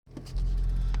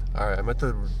Alright, I'm at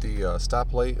the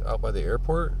stoplight out by the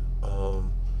airport.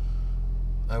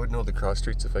 I would know the cross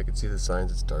streets if I could see the signs.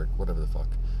 It's dark, whatever the fuck.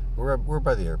 We're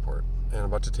by the airport, and I'm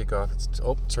about to take off. It's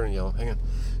turning yellow. Hang on.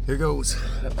 Here goes.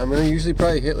 I'm gonna usually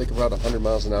probably hit like about 100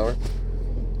 miles an hour,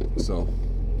 so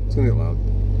it's gonna get loud.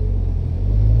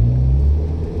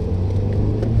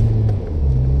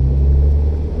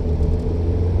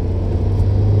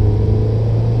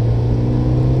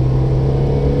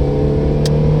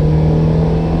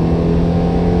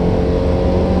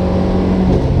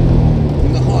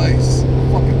 Nice.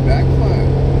 Fucking backfire.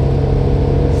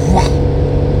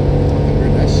 Fucking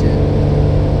heard that shit.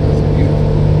 That was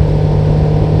beautiful.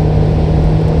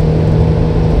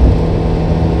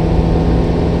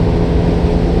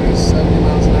 There's 70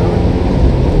 miles an hour.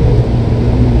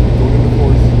 Going into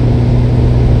fourth.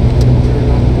 Turn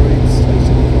off the brakes. There's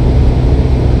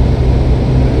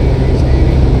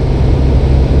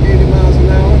 80 miles an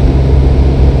hour.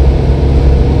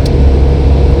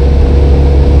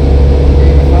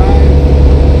 85.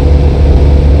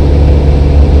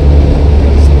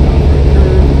 Gotta slow down for a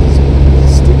curve.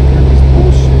 This stupid curve is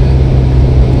bullshit.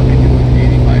 I'm looking at like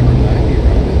 85 or 90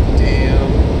 around it. Damn.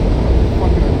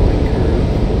 Fucking annoying curve.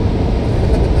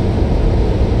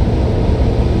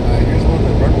 Alright, here's one of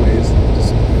the runways.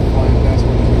 Just flying past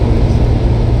one of the runways.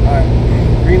 Alright,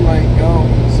 green light, go.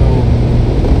 So,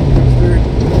 here's third.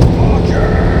 Fuck yeah!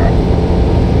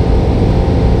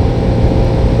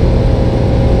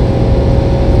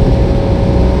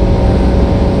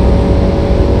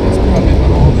 That's probably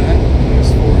about all that.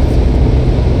 There's fourth.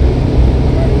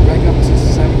 Alright, we're back up to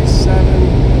 77.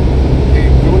 Okay,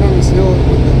 going down this hill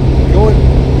with the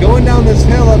going down this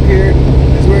hill up here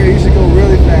is where I usually go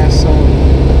really fast, so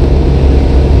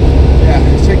yeah,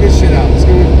 let's check this shit out.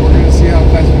 We're gonna see how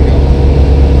fast we can go.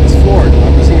 It's floored.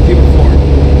 I'm just gonna keep it floored.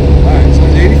 Alright, so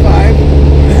there's 85.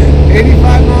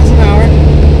 85 miles an hour.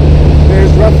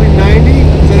 There's roughly 90,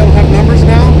 because I don't have numbers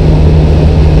now.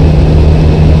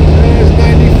 There's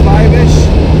 95-ish.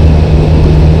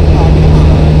 Oh, come on.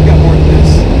 You got more than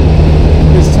this.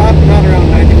 It's topping out around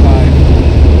 95.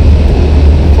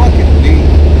 Fucking neat.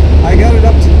 I got it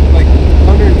up to like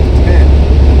 110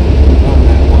 on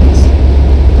that once.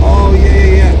 Oh,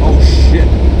 yeah. Oh, shit.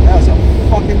 That was a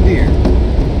fucking deer.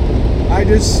 I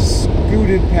just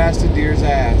scooted past a deer's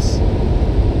ass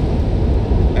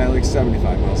at like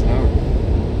 75 miles an hour.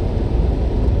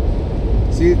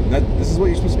 See, this is what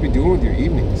you're supposed to be doing with your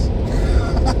evenings.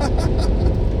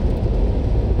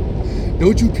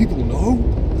 Don't you people know?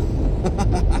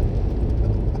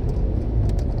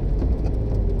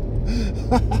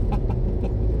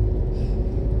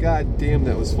 God damn,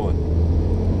 that was fun.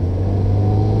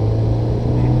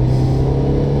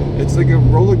 It's like a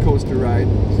roller coaster ride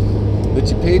that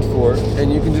you paid for,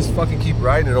 and you can just fucking keep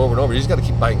riding it over and over. You just gotta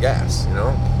keep buying gas, you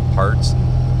know? Parts.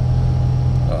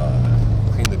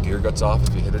 Clean the deer guts off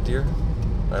if you hit a deer.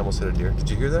 I almost hit a deer. Did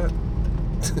you hear that?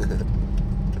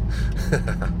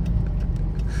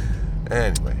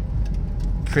 Anyway,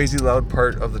 crazy loud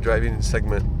part of the driving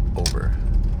segment over.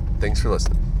 Thanks for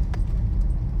listening.